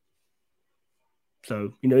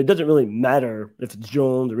 So, it doesn't really matter if it's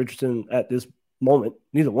Jones or Richardson at this moment.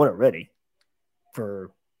 Neither one are ready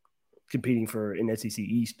for competing for an SEC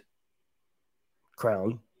East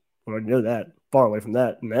crown. We already know that. Far away from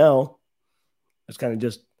that. Now, it's kind of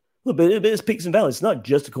just a little bit. It's peaks and valleys. It's not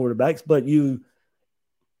just the quarterbacks, but I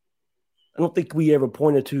don't think we ever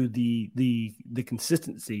pointed to the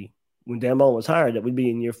consistency when Dan Mullen was hired that we'd be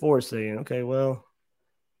in year 4 saying, okay, well,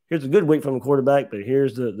 here's a good week from the quarterback, but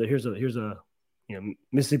here's a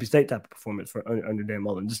Mississippi State type of performance under Dan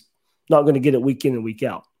Mullen. Just not going to get it week in and week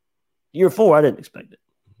out. Year 4, I didn't expect it.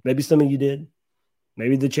 Maybe some of you did.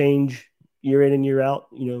 Maybe the change year in and year out,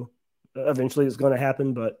 eventually it's going to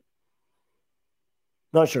happen, but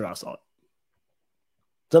not sure I saw it.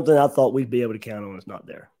 Something I thought we'd be able to count on is not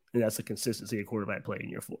there, and that's the consistency of quarterback play in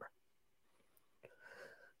year 4.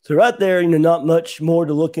 So right there, not much more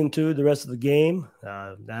to look into the rest of the game.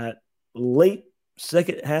 That late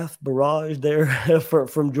second half barrage there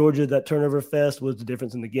from Georgia, that turnover fest was the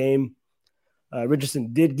difference in the game.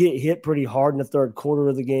 Richardson did get hit pretty hard in the 3rd quarter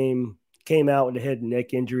of the game, came out with a head and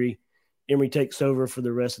neck injury. Emory takes over for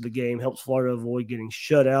the rest of the game, helps Florida avoid getting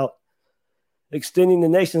shut out. extending the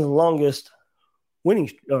nation's longest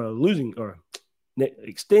extending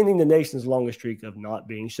the nation's longest streak of not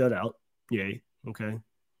being shut out. Yay. Okay.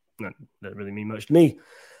 That doesn't really mean much to me.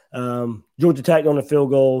 Georgia tacked on a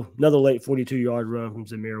field goal, another late 42-yard run from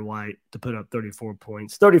Zamir White to put up 34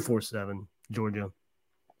 points, 34-7, Georgia.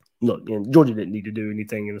 Look, Georgia didn't need to do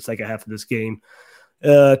anything in the second half of this game.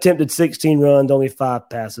 Attempted 16 runs, only 5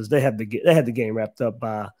 passes. They had the game wrapped up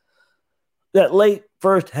by that late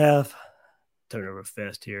first half turnover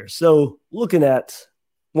fest here. So looking at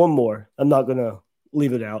one more, I'm not going to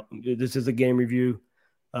leave it out. This is a game review.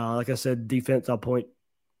 Like I said, defense, I'll point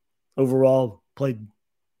overall played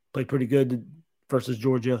pretty good versus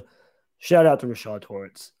Georgia. Shout out to Rashad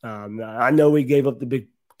Torrance. I know he gave up the big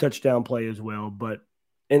touchdown play as well, but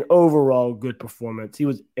an overall good performance. He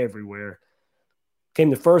was everywhere. Came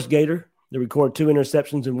the first Gator to record 2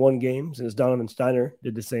 interceptions in one game since Donovan Steiner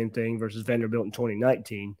did the same thing versus Vanderbilt in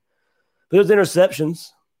 2019. Those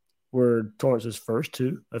interceptions were Torrance's first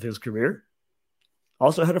 2 of his career.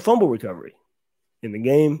 Also had a fumble recovery in the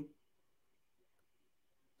game.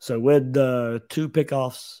 So with the 2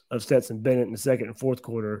 pickoffs of Stetson Bennett in the second and fourth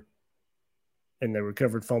quarter and the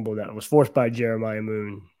recovered fumble that was forced by Jeremiah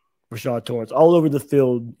Moon, Rashad Torrance all over the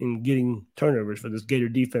field in getting turnovers for this Gator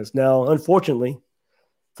defense. Now, unfortunately,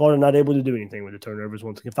 Florida not able to do anything with the turnovers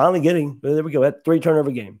once again. Finally getting, but there we go, that 3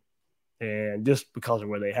 turnover game. And just because of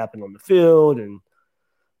where they happened on the field and,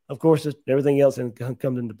 of course, everything else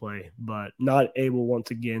comes into play, but not able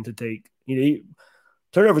once again to take,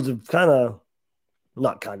 turnovers are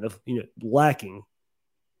lacking.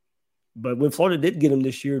 But when Florida did get them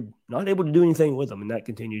this year, not able to do anything with them, and that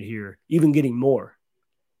continued here, even getting more,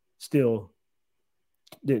 still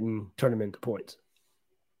didn't turn them into points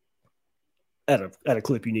at a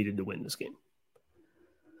clip you needed to win this game.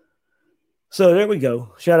 So there we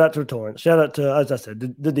go. Shout out to Torrance. Shout out to, as I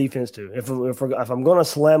said, the defense too. If I'm going to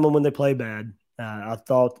slam them when they play bad, I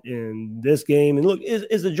thought in this game, and look,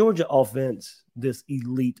 is the Georgia offense this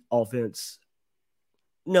elite offense?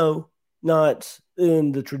 No, not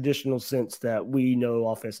in the traditional sense that we know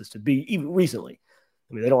offenses to be, even recently.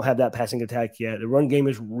 I mean, they don't have that passing attack yet. The run game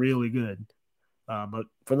is really good. But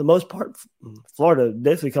for the most part, Florida,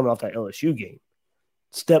 definitely coming off that LSU game,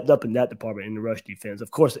 stepped up in that department in the rush defense.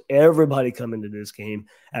 Of course, everybody coming to this game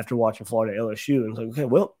after watching Florida LSU and was like, okay,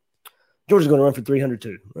 well, Georgia's going to run for 300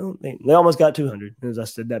 too. Well, they almost got 200. And as I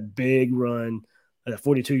said, that big run, that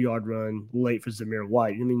 42-yard run late for Zamir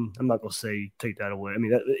White. I mean, I'm not going to say take that away. I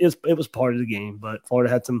mean, it was part of the game, but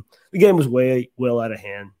Florida had the game was way well out of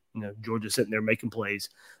hand. Georgia sitting there making plays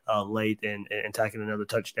late and tacking another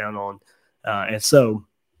touchdown on. And so,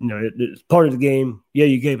 it's part of the game. Yeah,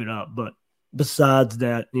 you gave it up, but besides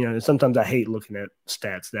that, sometimes I hate looking at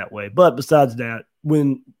stats that way. But besides that,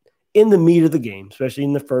 when in the meat of the game, especially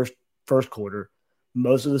in the first quarter,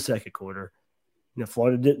 most of the second quarter,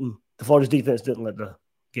 Florida's defense didn't let the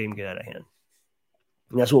game get out of hand.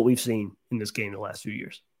 And that's what we've seen in this game the last few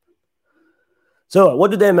years. So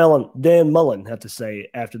what did Dan Mullen have to say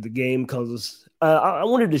after the game? Because I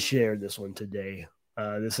wanted to share this one today,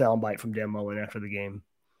 the soundbite from Dan Mullen after the game.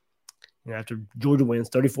 After Georgia wins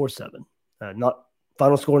 34-7. Not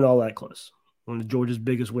final score and all that close. One of Georgia's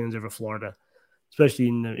biggest wins over Florida, especially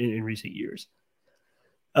in recent years.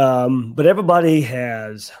 But everybody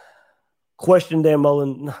has questioned Dan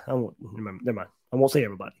Mullen. Never mind. I won't say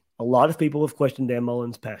everybody. A lot of people have questioned Dan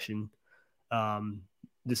Mullen's passion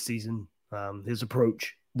this season, his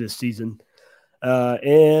approach this season.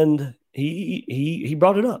 And he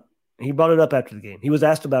brought it up. He brought it up after the game. He was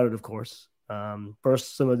asked about it, of course.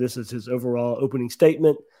 First, some of this is his overall opening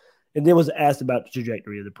statement, and then was asked about the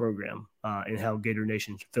trajectory of the program and how Gator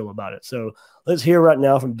Nation should feel about it. So let's hear right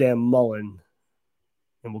now from Dan Mullen,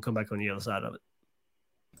 and we'll come back on the other side of it.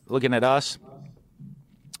 Looking at us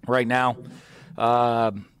right now,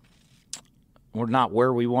 we're not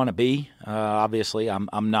where we want to be. Obviously,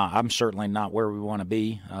 I'm certainly not where we want to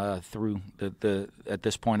be through at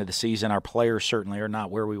this point of the season. Our players certainly are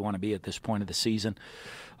not where we want to be at this point of the season.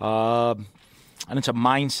 And it's a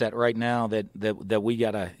mindset right now that we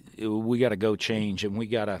gotta go change, and we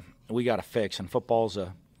gotta fix. And football's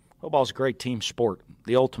a great team sport,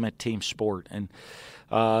 the ultimate team sport. And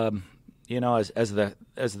as the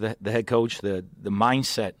head coach, the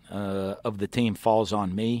mindset of the team falls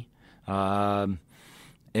on me. And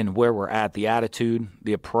where we're at, the attitude,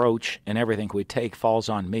 the approach, and everything we take falls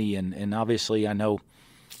on me. And obviously, I know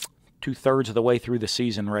 2/3 of the way through the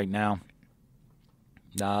season right now.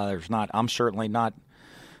 I'm certainly not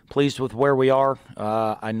pleased with where we are.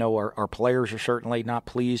 I know our players are certainly not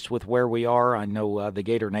pleased with where we are. I know the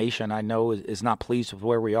Gator Nation, I know, is not pleased with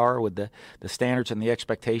where we are with the standards and the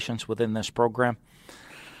expectations within this program.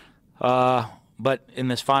 But in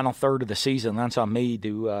this final third of the season, that's on me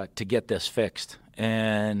to get this fixed.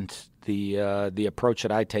 And the approach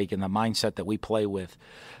that I take and the mindset that we play with,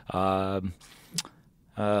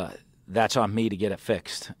 that's on me to get it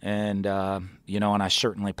fixed. And, and I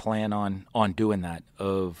certainly plan on doing that,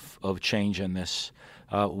 of changing this,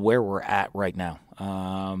 where we're at right now,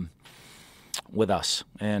 with us,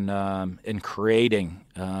 and creating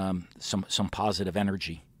some positive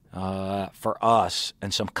energy for us,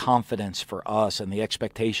 and some confidence for us, and the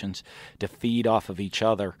expectations to feed off of each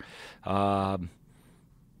other. And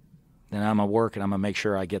I'm going to work, and I'm going to make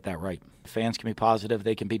sure I get that right. Fans can be positive,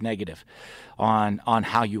 they can be negative on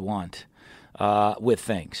how you want with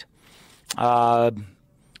things. But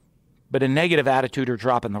a negative attitude or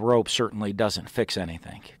dropping the rope certainly doesn't fix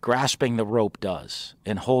anything. Grasping the rope does,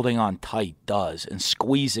 and holding on tight does, and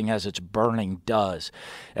squeezing as it's burning does.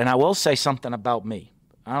 And I will say something about me.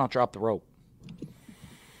 I don't drop the rope.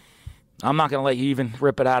 I'm not going to let you even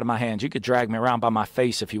rip it out of my hands. You could drag me around by my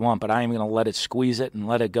face if you want, but I ain't going to let it squeeze it and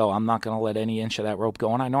let it go. I'm not going to let any inch of that rope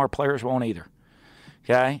go, and I know our players won't either.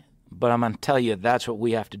 Okay? But I'm going to tell you that's what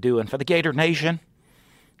we have to do. And for the Gator Nation,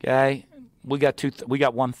 okay, we got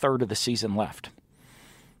 1/3 of the season left.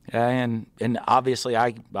 Okay? And obviously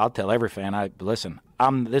I'll tell every fan, listen,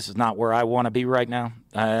 this is not where I want to be right now.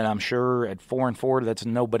 And I'm sure at 4-4, that's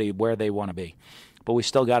nobody where they want to be. But we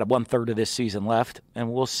still got 1/3 of this season left,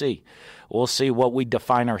 and we'll see. We'll see what we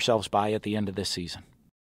define ourselves by at the end of this season.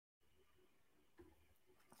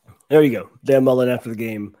 There you go. Dan Mullen after the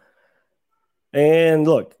game. And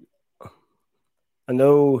look, I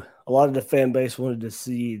know a lot of the fan base wanted to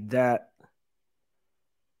see that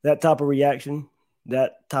type of reaction,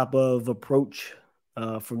 that type of approach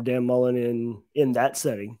from Dan Mullen in that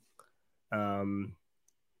setting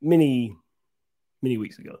many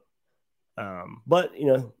weeks ago. But,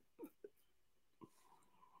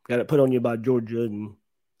 got it put on you by Georgia, and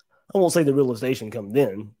I won't say the realization come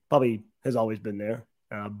then, probably has always been there,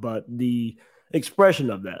 but the expression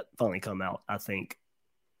of that finally come out, I think,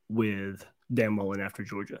 with Dan Mullen after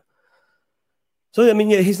Georgia. So,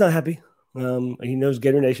 he's not happy. He knows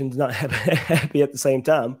Gator Nation's not happy at the same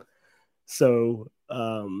time. So,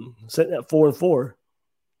 sitting at 4-4,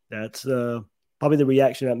 that's probably the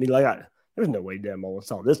reaction at me. Like, there's no way Dan Mullen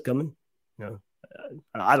saw this coming.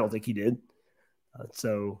 I don't think he did.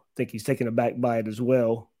 So I think he's taken aback by it as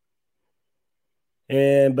well.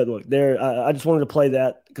 But look, I just wanted to play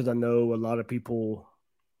that because I know a lot of people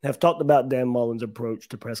have talked about Dan Mullen's approach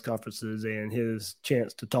to press conferences and his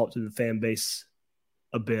chance to talk to the fan base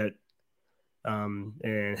a bit,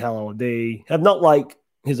 and how they have not liked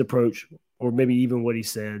his approach or maybe even what he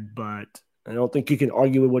said. But I don't think you can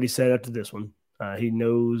argue with what he said after this one. He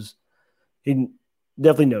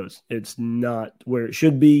definitely knows it's not where it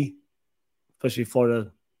should be, especially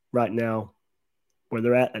Florida right now, where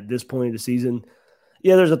they're at this point of the season.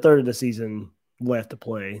 Yeah, there's 1/3 of the season left to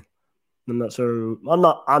play. I'm not sure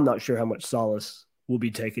how much solace will be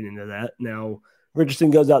taken into that. Now, Richardson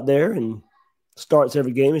goes out there and starts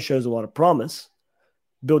every game and shows a lot of promise,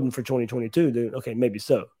 building for 2022. Okay, maybe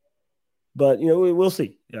so, but we'll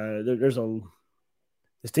see.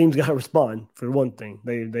 This team's got to respond for one thing.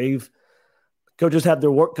 Coaches have their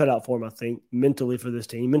work cut out for them, I think, mentally for this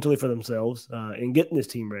team, mentally for themselves, and getting this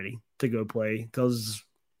team ready to go play. Because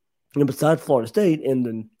besides Florida State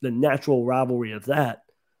and the natural rivalry of that,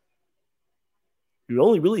 you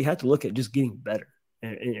only really have to look at just getting better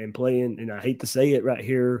and playing. And I hate to say it right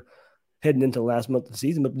here, heading into the last month of the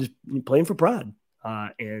season, but just playing for pride.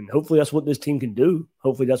 And hopefully that's what this team can do.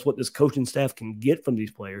 Hopefully that's what this coaching staff can get from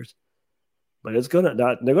these players. But they're going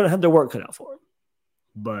to have their work cut out for them.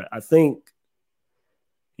 But I think,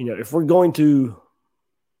 if we're going to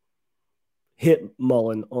hit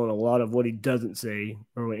Mullen on a lot of what he doesn't say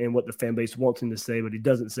and what the fan base wants him to say, but he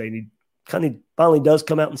doesn't say, and he kind of finally does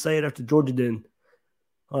come out and say it after Georgia did.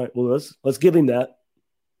 All right, well, let's give him that.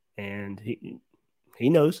 And he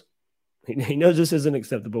knows. He knows this isn't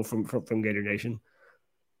acceptable from Gator Nation.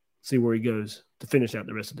 See where he goes to finish out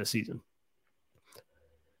the rest of the season.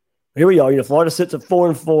 Here we are. Florida sits at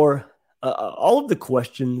 4-4. All of the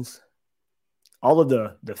questions, all of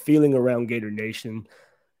the feeling around Gator Nation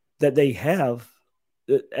that they have,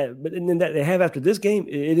 and that they have after this game,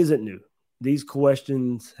 it isn't new. These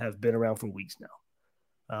questions have been around for weeks now.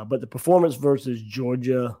 But the performance versus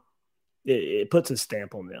Georgia, it puts a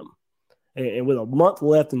stamp on them. And with a month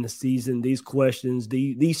left in the season, these questions,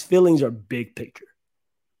 these feelings are big picture.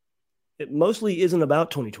 it mostly isn't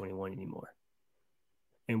about 2021 anymore.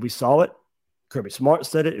 And we saw it. Kirby Smart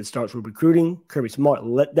said it. It starts with recruiting. Kirby Smart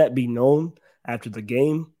let that be known after the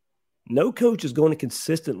game. No coach is going to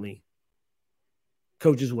consistently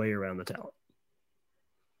coach his way around the talent.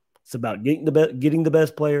 It's about getting the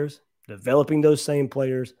best players, developing those same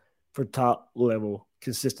players for top-level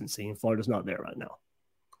consistency, and Florida's not there right now.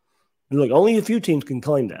 And look, only a few teams can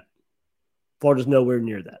claim that. Florida's nowhere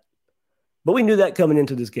near that. But we knew that coming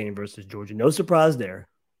into this game versus Georgia. No surprise there.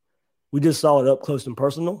 We just saw it up close and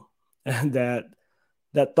personal, and that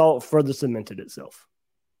thought further cemented itself.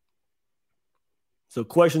 So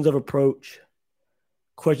questions of approach,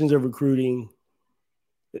 questions of recruiting,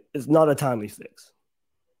 it's not a timely fix.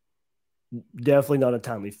 Definitely not a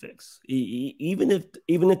timely fix. Even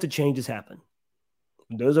if the changes happen,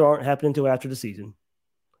 those aren't happening until after the season.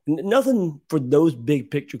 Nothing for those big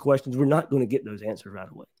picture questions. We're not going to get those answers right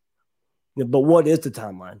away. But what is the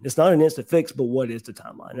timeline? It's not an instant fix, but what is the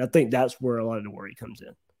timeline? And I think that's where a lot of the worry comes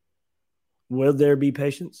in. Will there be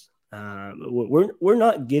patience? We're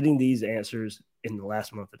not getting these answers in the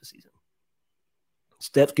last month of the season.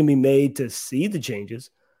 Steps can be made to see the changes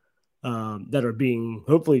that are being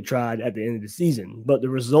hopefully tried at the end of the season, but the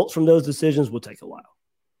results from those decisions will take a while.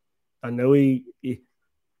 I know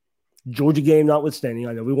Georgia game notwithstanding,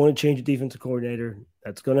 I know we want to change the defensive coordinator.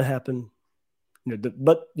 That's going to happen.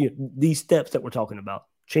 But these steps that we're talking about,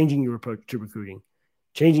 changing your approach to recruiting,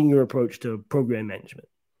 changing your approach to program management,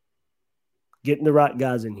 getting the right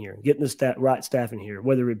guys in here, getting the right staff in here,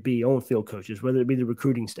 whether it be on-field coaches, whether it be the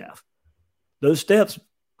recruiting staff, those steps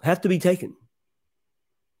have to be taken.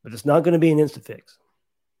 But it's not going to be an instant fix.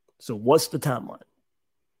 So what's the timeline?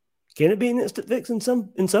 Can it be an instant fix in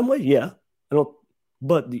some way? Yeah.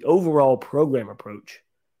 But the overall program approach,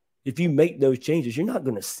 if you make those changes, you're not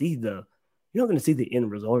going to see the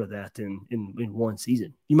end result of that in one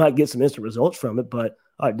season. You might get some instant results from it, but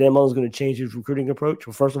all right, Dan Mullen's going to change his recruiting approach.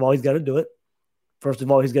 Well, first of all, he's got to do it. First of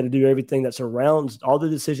all, he's got to do everything that surrounds all the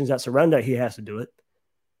decisions that surround that. He has to do it.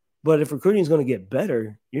 But if recruiting is going to get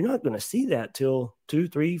better, you're not going to see that till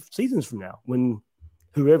 2-3 seasons from now, when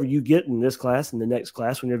whoever you get in this class and the next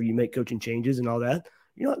class, whenever you make coaching changes and all that,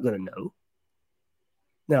 you're not going to know.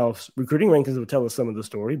 Now, recruiting rankings will tell us some of the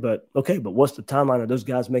story, but what's the timeline of those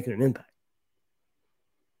guys making an impact?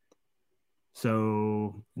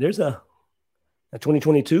 So there's a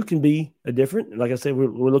 2022 can be a different. Like I said,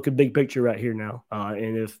 we're looking big picture right here now.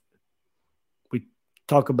 And if we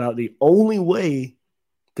talk about the only way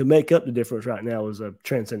to make up the difference right now is a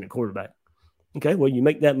transcendent quarterback. Okay, well, you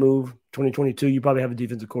make that move, 2022, you probably have a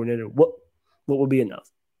defensive coordinator. What will be enough?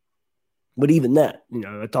 But even that,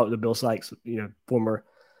 I talked to Bill Sykes, former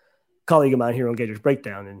colleague of mine here on Gators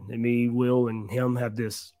Breakdown, and me, Will, and him have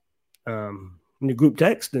this group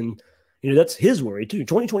text, and that's his worry too.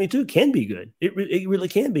 2022 can be good. It really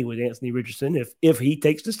can be with Anthony Richardson if he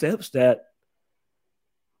takes the steps that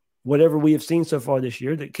whatever we have seen so far this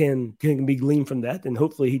year that can be gleaned from that, and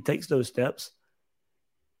hopefully he takes those steps.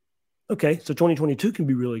 Okay, so 2022 can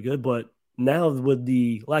be really good, but now with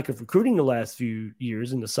the lack of recruiting the last few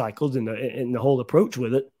years and the cycles and the whole approach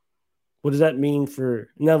with it, what does that mean for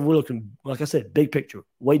 – now we're looking, like I said, big picture,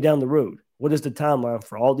 way down the road. What is the timeline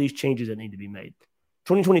for all these changes that need to be made?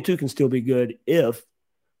 2022 can still be good if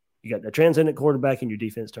you got the transcendent quarterback and your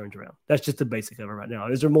defense turns around. That's just the basic of it right now.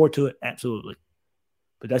 Is there more to it? Absolutely.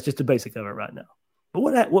 But that's just the basic of it right now. But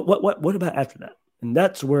what about after that? And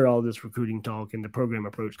that's where all this recruiting talk and the program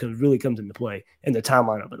approach really comes into play, and the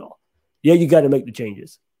timeline of it all. Yeah, you got to make the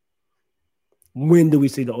changes. When do we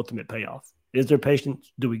see the ultimate payoff? Is there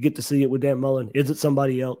patience? Do we get to see it with Dan Mullen? Is it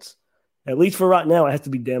somebody else? At least for right now, it has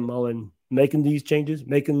to be Dan Mullen making these changes,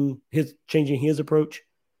 changing his approach,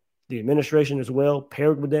 the administration as well,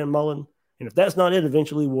 paired with Dan Mullen. And if that's not it,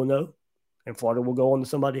 eventually we'll know, and Florida will go on to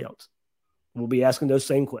somebody else. We'll be asking those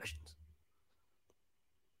same questions.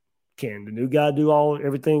 Can the new guy do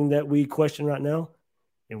everything that we question right now?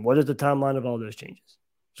 And what is the timeline of all those changes?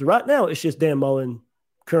 So right now, it's just Dan Mullen,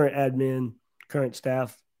 current admin, current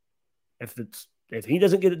staff. If he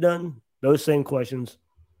doesn't get it done, those same questions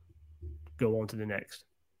go on to the next.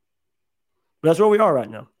 But that's where we are right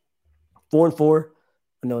now. 4-4.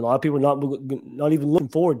 I know a lot of people are not even looking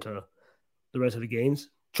forward to the rest of the games.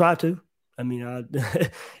 Try to. I mean,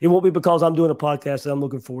 it won't be because I'm doing a podcast that I'm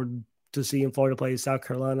looking forward to seeing Florida play South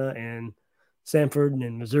Carolina and Samford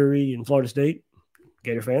and Missouri and Florida State.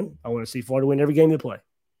 Gator fan, I want to see Florida win every game they play.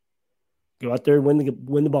 Go out there and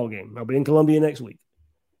win the ball game. I'll be in Columbia next week.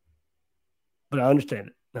 But I understand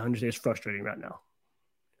it. I understand it's frustrating right now.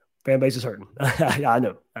 Fan base is hurting. I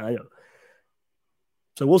know.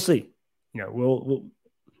 So we'll see. We'll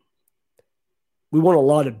we want a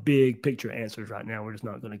lot of big picture answers right now. We're just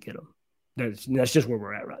not going to get them. That's just where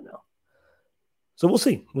we're at right now. So we'll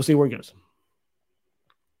see. We'll see where it goes.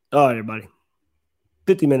 All right, everybody.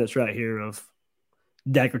 50 minutes right here of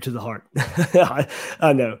dagger to the heart.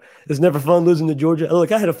 I know. It's never fun losing to Georgia.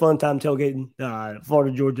 Look, I had a fun time tailgating.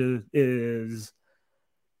 Florida, Georgia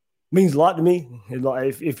means a lot to me.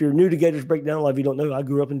 If you're new to Gators Breakdown, a lot of you don't know, I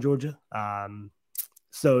grew up in Georgia.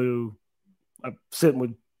 So I'm sitting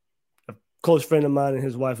with a close friend of mine and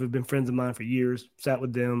his wife who've been friends of mine for years, sat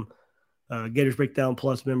with them. Gators Breakdown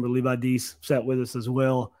Plus member Levi Deese sat with us as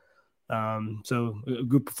well. So a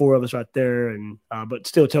group of 4 of us right there, and but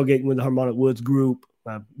still tailgating with the Harmonic Woods group.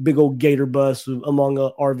 Big old Gator bus among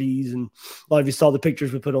RVs, and a lot of you saw the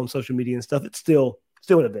pictures we put on social media and stuff. It's still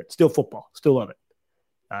an event, still football, still love it,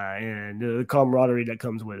 and the camaraderie that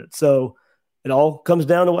comes with it. So it all comes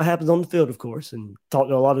down to what happens on the field, of course, and talk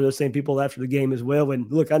to a lot of those same people after the game as well.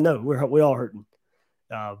 And look, I know we all hurting,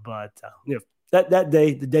 but that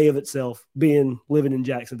day, the day of itself, living in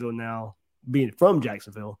Jacksonville now, being from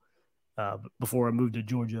Jacksonville. Before I moved to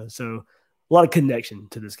Georgia. So a lot of connection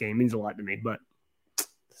to this game. It means a lot to me, but it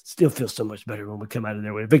still feels so much better when we come out of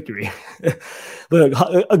there with a victory. But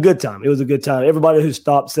a good time. It was a good time. Everybody who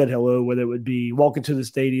stopped said hello, whether it would be walking to the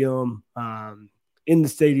stadium, in the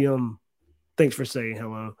stadium. Thanks for saying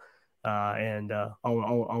hello. And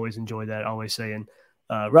I'll always enjoy that. Always saying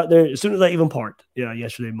right there, as soon as I even parked,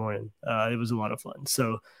 yesterday morning, it was a lot of fun.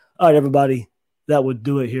 So, all right, everybody, that would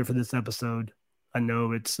do it here for this episode. I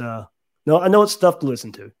know it's I know it's tough to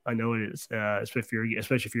listen to. I know it is, especially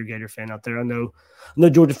if you're a Gator fan out there. I know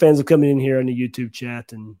Georgia fans are coming in here on the YouTube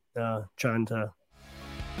chat and trying to,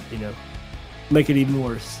 make it even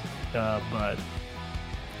worse. But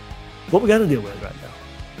what we got to deal with right now.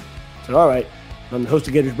 So, all right, I'm the host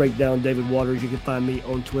of Gators Breakdown, David Waters. You can find me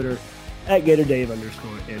on Twitter at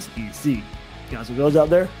GatorDave_SEC. Guys and girls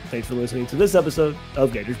out there, thanks for listening to this episode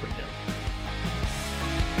of Gators Breakdown.